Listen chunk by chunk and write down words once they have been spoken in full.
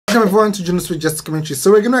Welcome everyone to Junosuede Just Commentary.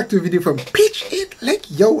 So we're gonna react to a video from EAT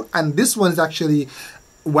LAEK Yo, and this one is actually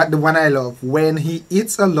the one I love, when he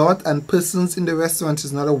eats a lot and persons in the restaurant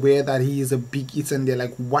is not aware that he is a big eater, and they're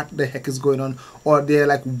like, what the heck is going on? Or they're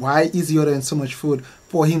like, why is he ordering so much food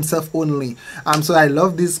for himself only? So I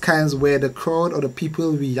love these kinds where the crowd or the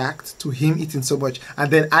people react to him eating so much,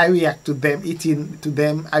 and then I react to them eating to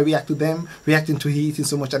them. I react to them reacting to he eating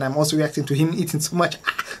so much, and I'm also reacting to him eating so much.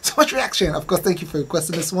 So much reaction. Of course, thank you for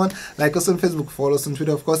requesting this one. Like us on Facebook, follow us on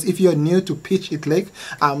Twitter. Of course, if you're new to EAT LAEK,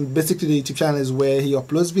 basically the YouTube channel is where he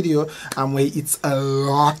uploads video where he eats a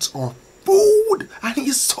lot of food, and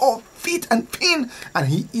he's so fit and thin, and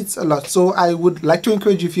he eats a lot. So I would like to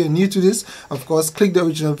encourage you, if you're new to this, of course, click the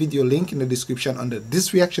original video link in the description under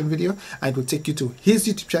this reaction video, and it will take you to his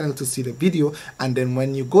YouTube channel to see the video. And then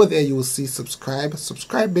when you go there, you will see subscribe.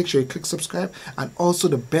 Make sure you click subscribe, and also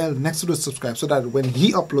the bell next to the subscribe, so that when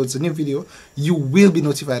he uploads a new video, you will be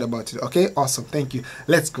notified about it. Okay, awesome, thank you.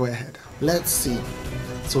 Let's go ahead. Let's see.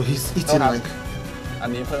 So he's eating like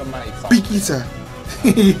big eater.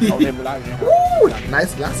 Ooh,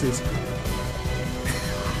 nice glasses.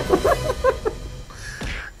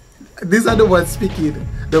 These are the ones speaking.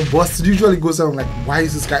 The boss usually goes around like, why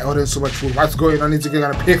is this guy ordering so much food? What's going on? Is he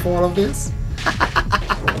gonna pay for all of this?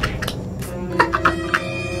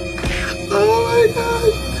 Oh my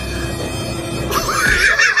god.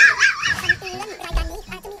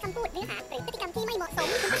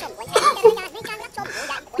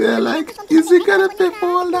 They're like, is he gonna pay for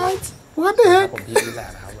all that? What the heck?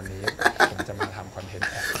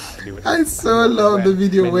 I so love the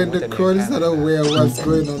video when the crowd is not aware what's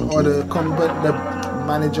going on, or the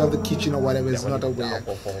manager of the kitchen or whatever is not aware.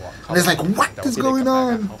 And it's like, what is going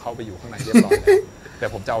on?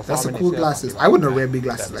 That's a cool glasses. I wouldn't wear big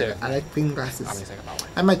glasses like that. I like thin glasses.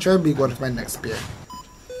 I might try a big one for my next pair.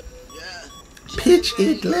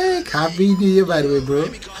 EAT LAEK, happy new year by the way, bro.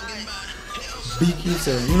 Big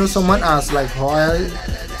eater. You know, someone asked like, how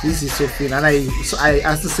is he so thin? And I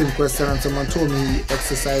asked the same question, and someone told me he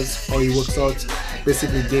exercises or he works out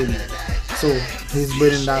basically daily, so he's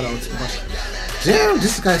burning that out. But damn,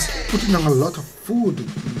 this guy's putting on a lot of food.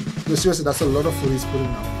 No, seriously, that's a lot of food he's putting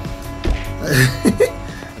on.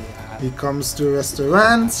 He comes to a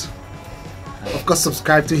restaurant. Of course,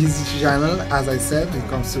 subscribe to his channel. As I said, he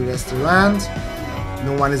comes to a restaurant.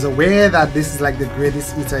 No one is aware that this is like the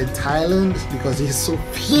greatest eater in Thailand because he's so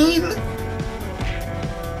thin.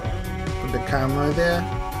 Put the camera there,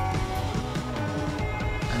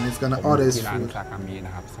 and he's gonna order his food.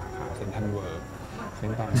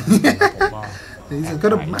 He's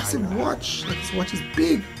got a massive watch. His watch is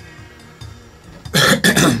big.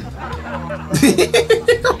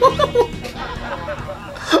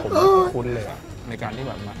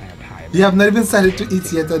 You have not even started to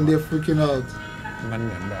eat yet, and they're freaking out.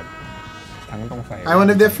 I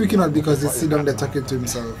wonder if they're freaking out because they see them, they're talking to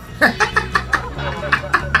himself.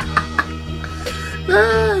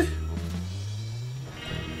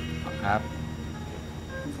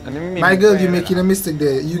 My girl, you're making a mistake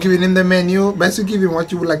there. You giving him the menu, best you give him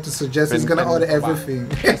what you would like to suggest. He's gonna order everything.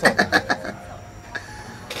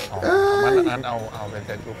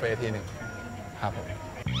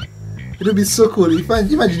 It would be so cool if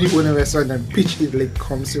imagine you own a restaurant and EAT LAEK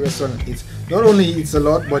comes to a restaurant and eats. Not only he eats a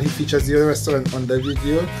lot, but he features your restaurant on the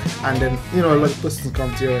video, and then, you know, a lot of persons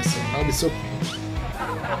come to your restaurant. That would be so cool.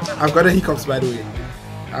 I've got the hiccups, by the way.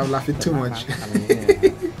 I'm laughing too much.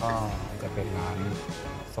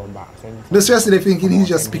 No, seriously, they're thinking he's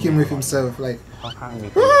just speaking with himself, like.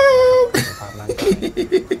 Ooh.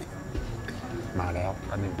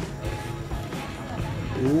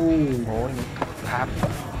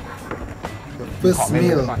 The first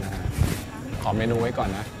meal.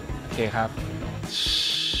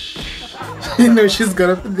 You know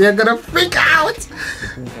they're gonna freak out.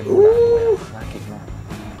 Ooh.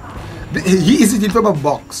 He is eating from a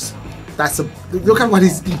box. Look at what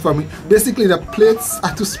he's eating from. Basically, the plates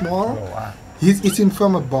are too small. He's eating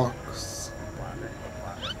from a box.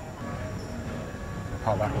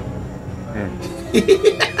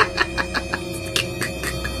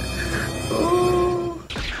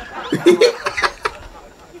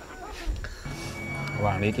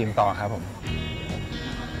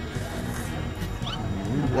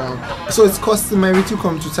 Wow. So it's customary to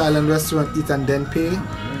come to Thailand restaurant, eat and then pay?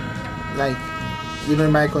 Like, you know,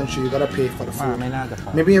 in my country, you gotta pay for the food.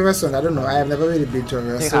 Maybe a restaurant, I don't know. I have never really been to a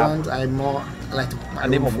restaurant. I more like to buy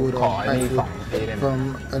food or buy food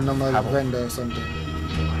from a normal vendor or something.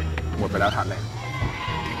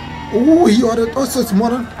 Oh, he ordered. Oh, so it's more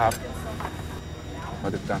than.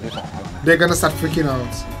 They're gonna start freaking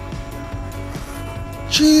out.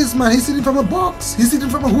 Jeez, man, he's eating from a box. He's eating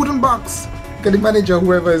from a wooden box. The manager,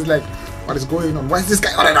 whoever, is like, what is going on? Why is this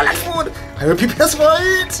guy ordering all that food? I will prepare for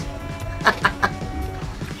it.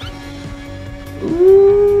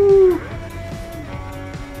 Ooh.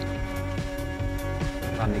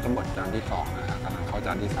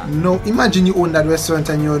 No, imagine you own that restaurant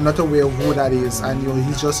and you're not aware of who that is, and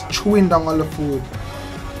he's just chewing down all the food.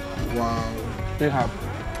 Wow. พี่ครับ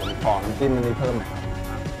ผมขอน้ำจิ้มอันนี้เพิ่มหน่อยครับ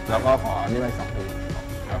แล้วก็ขออันนี้ไป2ปี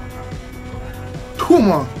ครับ 2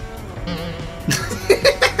 more.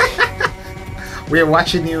 We're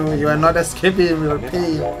watching you. You are not escaping. We are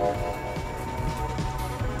paying.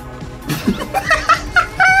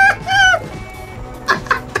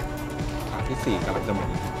 ขาที่4กำลังจะหมด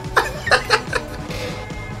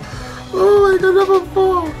Oh my god, number 4.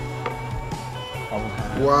 ขอบคุณครับ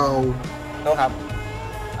Wow. โทษครับ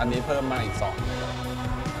อันนี้เพิ่มมาอีก2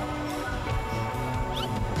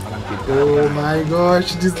กำลังกิน Oh my gosh,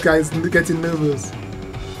 this guy is getting nervous.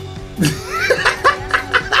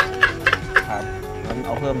 ครับงั้นเอ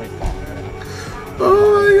าเพิ่มมาอีก2เลยนะครับ Oh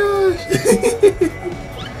my gosh.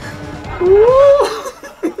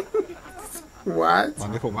 What? ตอน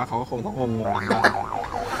นี้ผมว่าเขาคงต้องงงๆนะ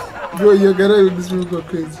Bro, you're gonna make this will go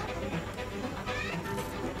crazy.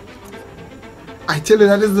 I tell you,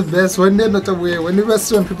 that is the best. When they're not aware, when the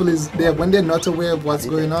restaurant people is there, when they're not aware of what's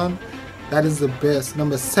going on, that is the best.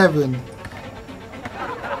 Number 7.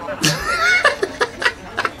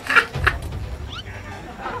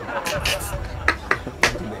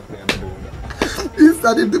 He's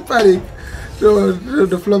starting to panic.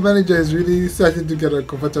 The floor manager is really starting to get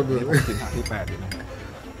uncomfortable.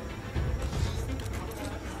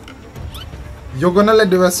 You're gonna let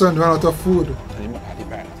the restaurant run out of food.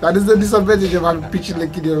 That is the disadvantage of having pitching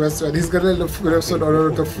like in your restaurant. He's gonna let the restaurant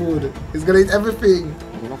run out of food. He's gonna eat everything.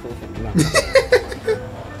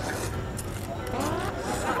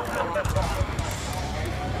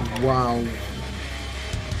 Wow.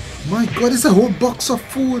 My god, it's a whole box of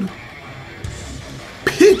food.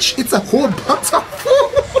 Pitch, it's a whole box of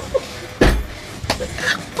food.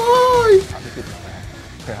 Oh.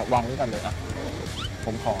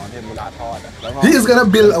 He's gonna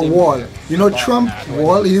build a wall. You know Trump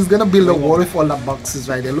wall? He's gonna build a wall with all the boxes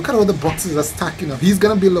right there. Look at all the boxes are stacking up. He's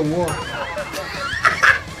gonna build a wall.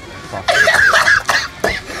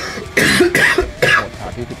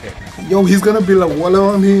 Yo, he's gonna build a wall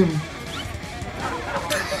around him.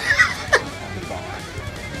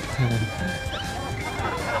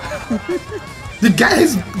 The guy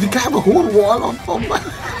have a whole wall on top.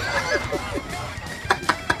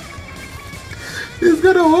 He's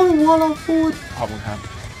got a whole wall of food. ขอบคุณครับ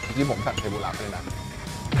ที่ผมสั่งเทบุระไปเลยนะ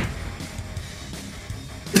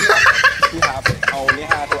พี่ครับเอานี่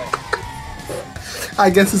5ถ้วย I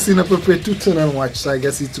guess it's inappropriate to turn and watch, so I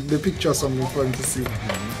guess he took the picture or something for him to see.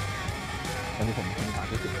 ตอนนี้ผมกินขา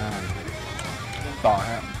ที่15ต่อ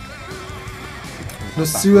ฮะ No,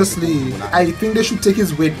 seriously, I think they should take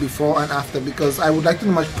his weight before and after, because I would like to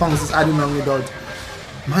know how much pounds he's adding on without.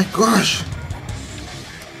 My gosh.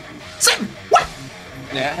 Sam, what?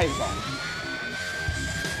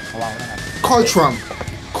 Call Trump.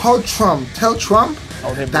 Call Trump. Tell Trump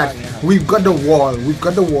that we've got the wall. We've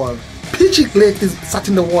got the wall. Pitch Lake is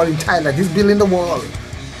setting the wall in Thailand. He's building the wall.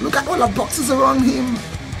 Look at all the boxes around him.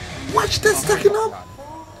 Watch that stacking up.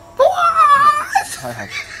 What?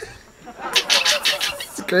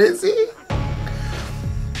 It's crazy.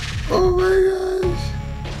 Oh my gosh.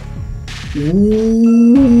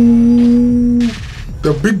 Ooh.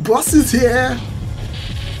 The big boss is here.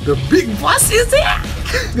 The big boss is here.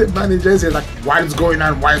 The manager is here like, what is going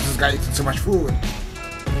on? Why is this guy eating so much food?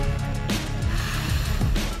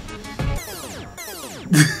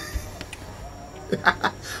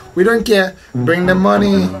 We don't care. Bring the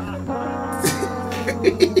money.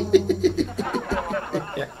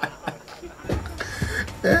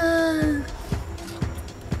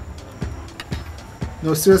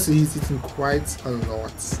 No, seriously, he's eating quite a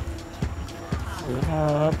lot.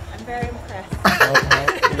 I'm very impressed.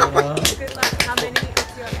 Good luck. How many?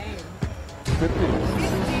 What's your aim?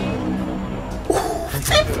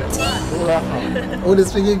 50. Oh, they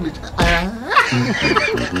speak English.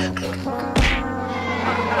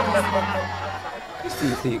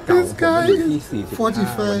 This guy is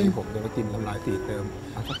 45.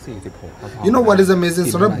 You know what is amazing?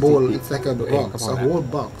 It's not a bowl, it's like a box, a whole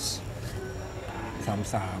box.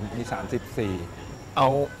 33มี34เอา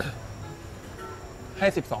ให้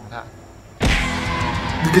12ถาด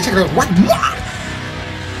You can check it out. What?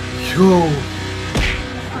 Yo.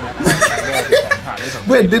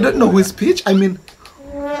 Wait, they don't know who is Peach? I mean,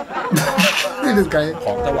 this guy. ข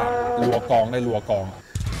องจังหวะรัวกองได้รัวกอง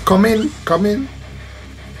Come in, come in.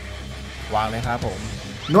 วางเลยครับผม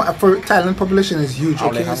No, for Thailand population is huge, Oh,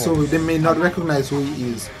 okay? like, So they may not recognize who he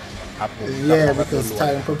is. ครับผม Yeah, because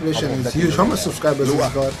Thailand population is huge. How much subscribers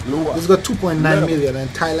he's got? He's got 2.9 million, and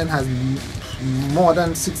Thailand has more than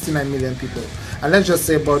 69 million people. And let's just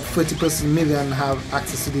say about 30% million have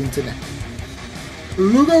access to the internet.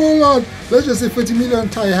 Look at a lot. Let's just say 30 million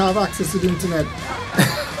Thai have access to the internet.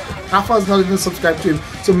 Half of us not even subscribed to him.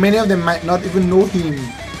 So many of them might not even know him.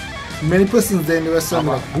 Many persons there in the restaurant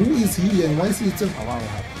are like, who is he and why is he eating?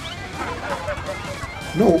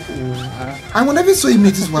 No. And whenever saw him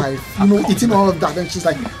meet his wife, you know, eating all of that, and she's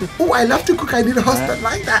like, oh, I love to cook. I need a husband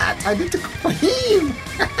like that. I need to cook for him.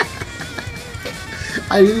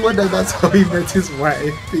 I really wonder that's how he met his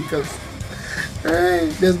wife, because hey,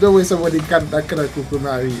 there's no way somebody that cannot cook will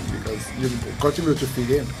marry him, because you continue to feed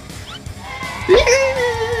him.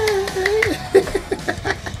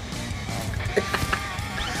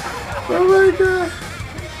 Oh my god.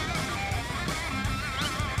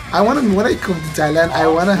 I want to, when I come to Thailand, I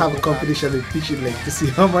want to have a competition with Pitch It Lake to see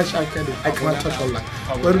how much I can do. I cannot touch all that.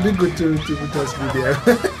 But it'd be good to just be there.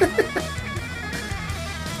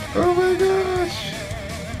 Oh my gosh.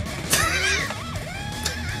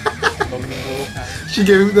 She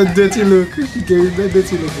gave him the dirty look. She gave him the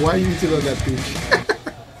dirty look. Why are you eating on that pitch?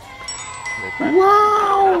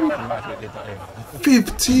 Wow!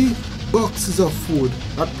 50 boxes of food.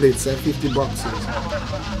 Not plates, 50 boxes.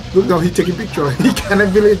 Look now, he's taking a picture. He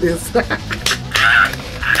cannot believe this.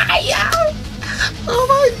 Oh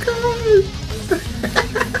my god!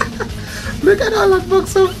 Look at all that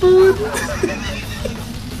box of food.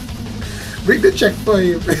 Bring the check for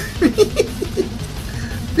him.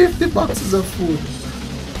 50 boxes of food.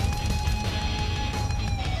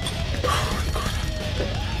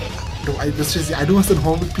 No, I don't understand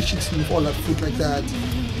how we pitch it with all that food like that.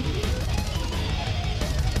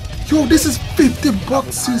 Yo, this is 50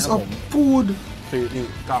 boxes of food. สถิติ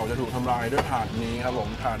เก่าจะถูกทำลายด้วยถาดนี้ครับผม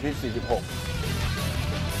ถาดที่ 46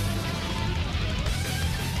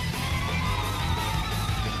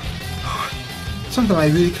 Sometimes I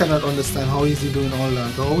really cannot understand how is he doing all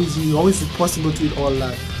that. How is it possible to eat all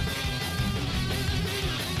that?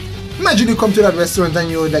 Imagine you come to that restaurant and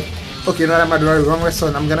you're like, okay, now I'm at the wrong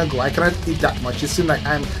restaurant, I'm gonna go. I cannot eat that much. It seems like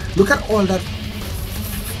look at all that.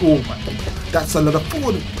 Oh my god, that's a lot of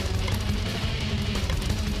food.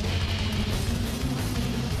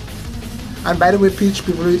 And by the way, Peach,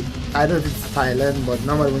 people, I don't know if it's Thailand, but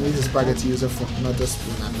normally when you eat spaghetti, use a fork, not a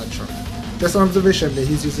spoon. I'm not sure. Just an observation that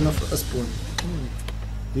he's using a spoon.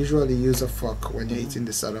 Usually use a fork when you're eating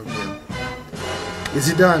this sort of meal. Is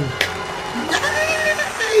he done?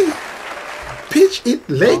 Yay! Peach It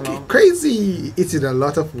Lake, crazy! Eating a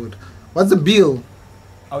lot of food. What's the bill?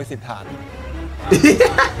 เอาไป10 ถาด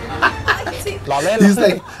He's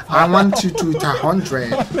like, I want you to eat 100.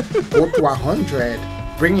 Go to 100.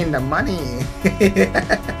 Bring in the money.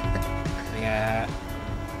 ยังไงฮะ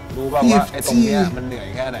รู้ป่าวว่าไอ้ตรงเนี้ยมันเหนื่อย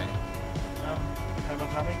แค่ไหนใครบัง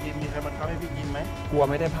คับให้กินมีใครบังคับให้พี่กินไหมกลัว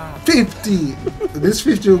ไม่ได้ภาพ 50. This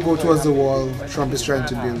 50 will go towards the wall Trump is trying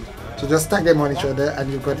to build. So just stack them on each other and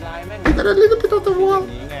you got a little bit of the wall.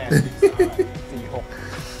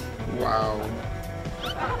 Wow.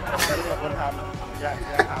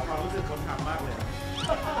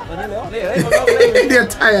 They're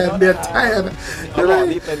tired. They're tired. เขาบอก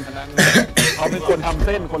นี่เป็นพนักงานเขาเป็นคนทำเ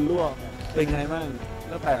ส้นคนลวกเป็นไงบ้าง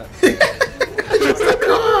แล้วแต่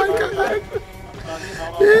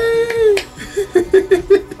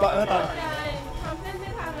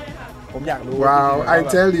ผมอยากรู้ Wow, I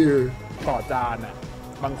tell you. ต่อจานอ่ะ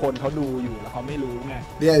บางคนเขาดูอยู่แล้วเขาไม่รู้ไง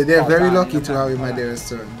They're very lucky to have him at their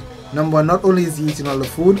restaurant. Number one, not only is he eating all the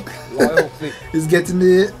food, he's getting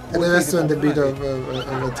the restaurant a bit of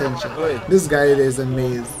attention. This guy is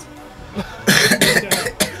amazed.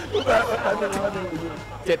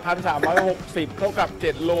 7,360 เท่ากับ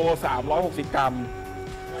7โล360 กรัม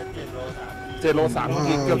7โล3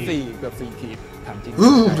ขีดเกือบ4ขีดถามจริง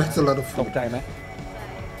Ooh, that's a lot of ต food. กใจไหม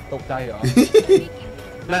ตกใจเหรอ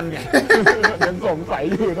นั่นไงยังสงสัย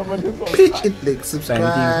อยู่ทำไมถึงสงสัย Pitch It Lake แต่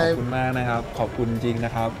จริงขอบ subscribe. คุณมากนะครับขอบคุณจริงน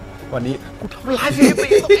ะครับวันนี้กูทำลายสถิติ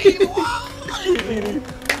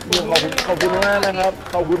ขอบคุณมากนะครับ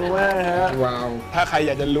ขอบคุณมากฮะ Wow. ถ้าใครอ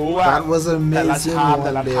ยากจะรู้ว่า That was แต่ละ amazing ชามแ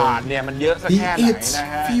ต่ละ one ถาด day. เนี่ยมันเยอะสัก He แค่ไหน ate นะ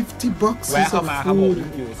ฮะ 50 boxes แวะเข้า of มาครับผม food.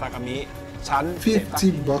 อยู่ซากามิชั้น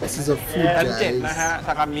 50 boxes of food, ชั้น 7 นะฮะ guys. ซ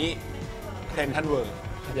ากามิเซนทรัลเวิลด์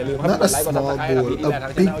อย่าลืมครับ Not ก a ดไลค์กด small ซับสไครต์กับ bowl, พี่ดีแลนด์ a ทา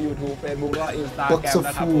ง big ช่อง YouTube Facebook แล้วก็ box Instagram of น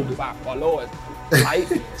ะครับผม food. ฝาก follow ไลค์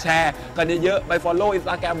แชร์กันเยอะๆไป follow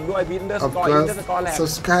Instagram ด้วย Of course,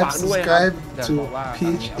 subscribe ฝากด้วยครับ to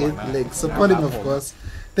Pitch It Lake. Support him, of course.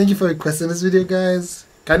 Thank you for requesting this video, guys.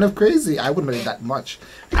 kind of crazy. I wouldn't eat that much.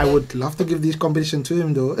 I would love to give this competition to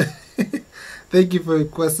him though. Thank you for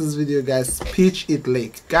requesting this video, guys. Peach Eat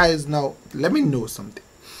Lake. Guys, now let me know something.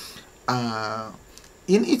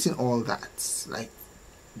 In eating all that, like,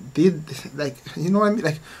 you know what I mean?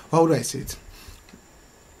 Like, how do I say it?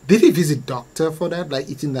 Did he visit doctor for that? Like,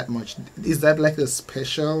 eating that much? Is that like a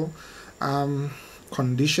special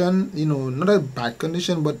condition? You know, not a bad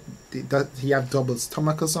condition, but does he have double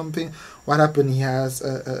stomach or something? What happened? He has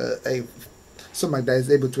a stomach that is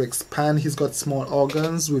able to expand. He's got small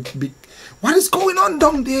organs with big. What is going on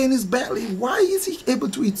down there in his belly? Why is he able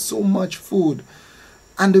to eat so much food,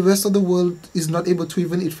 and the rest of the world is not able to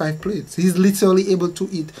even eat 5 plates? He's literally able to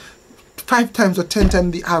eat 5 times or 10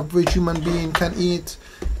 times the average human being can eat.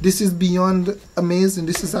 This is beyond amazing.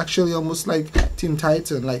 This is actually almost like Teen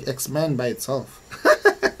Titan, like X-Men by itself.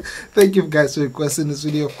 Thank you guys for requesting this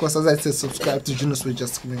video. Of course, as I said, subscribe to Junosuede,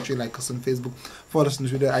 just commentary, like us on Facebook, follow us on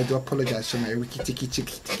Twitter. I do apologize for my wiki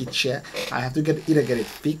tiki chair. I have to either get it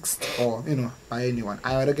fixed or, you know, by anyone.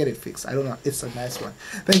 I ought to get it fixed. I don't know. It's a nice one.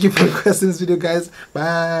 Thank you for requesting this video, guys.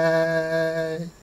 Bye.